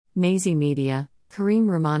Nazi Media, Kareem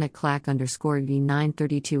Rahman @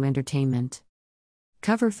 _V932 Entertainment.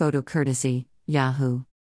 Cover photo courtesy, Yahoo!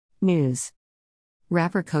 News.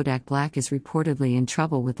 Rapper Kodak Black is reportedly in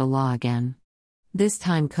trouble with the law again. This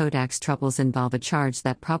time Kodak's troubles involve a charge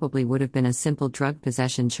that probably would have been a simple drug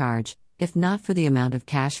possession charge, if not for the amount of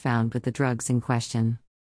cash found with the drugs in question.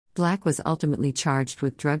 Black was ultimately charged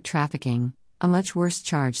with drug trafficking, a much worse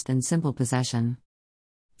charge than simple possession.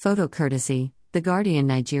 Photo courtesy, The Guardian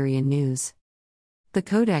Nigerian News. The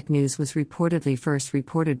Kodak news was reportedly first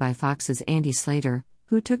reported by Fox's Andy Slater,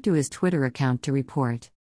 who took to his Twitter account to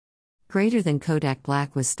report. Greater than Kodak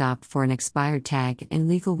Black was stopped for an expired tag and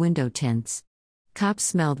legal window tints. Cops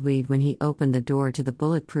smelled weed when he opened the door to the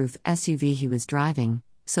bulletproof SUV he was driving,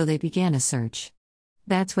 so they began a search.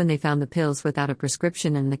 That's when they found the pills without a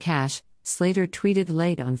prescription and the cash, Slater tweeted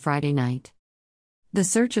late on Friday night. The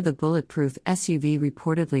search of the bulletproof SUV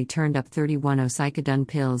reportedly turned up 31 oxycodone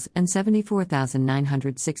pills and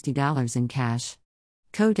 $74,960 in cash.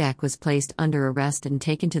 Kodak was placed under arrest and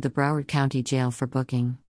taken to the Broward County Jail for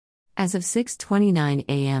booking. As of 6:29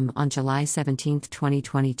 a.m. on July 17,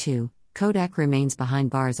 2022, Kodak remains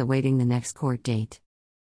behind bars awaiting the next court date.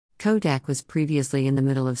 Kodak was previously in the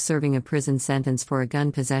middle of serving a prison sentence for a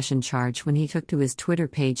gun possession charge when he took to his Twitter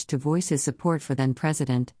page to voice his support for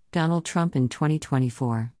then-President Donald Trump in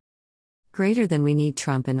 2024. Greater than we need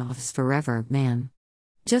Trump in office forever, man.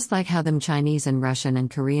 Just like how them Chinese and Russian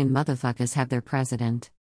and Korean motherfuckers have their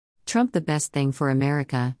president. Trump the best thing for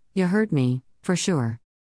America, you heard me, for sure.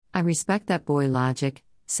 I respect that boy logic,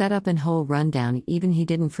 set up and whole rundown even he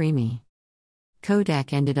didn't free me.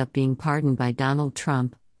 Kodak ended up being pardoned by Donald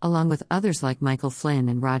Trump, along with others like Michael Flynn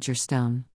and Roger Stone.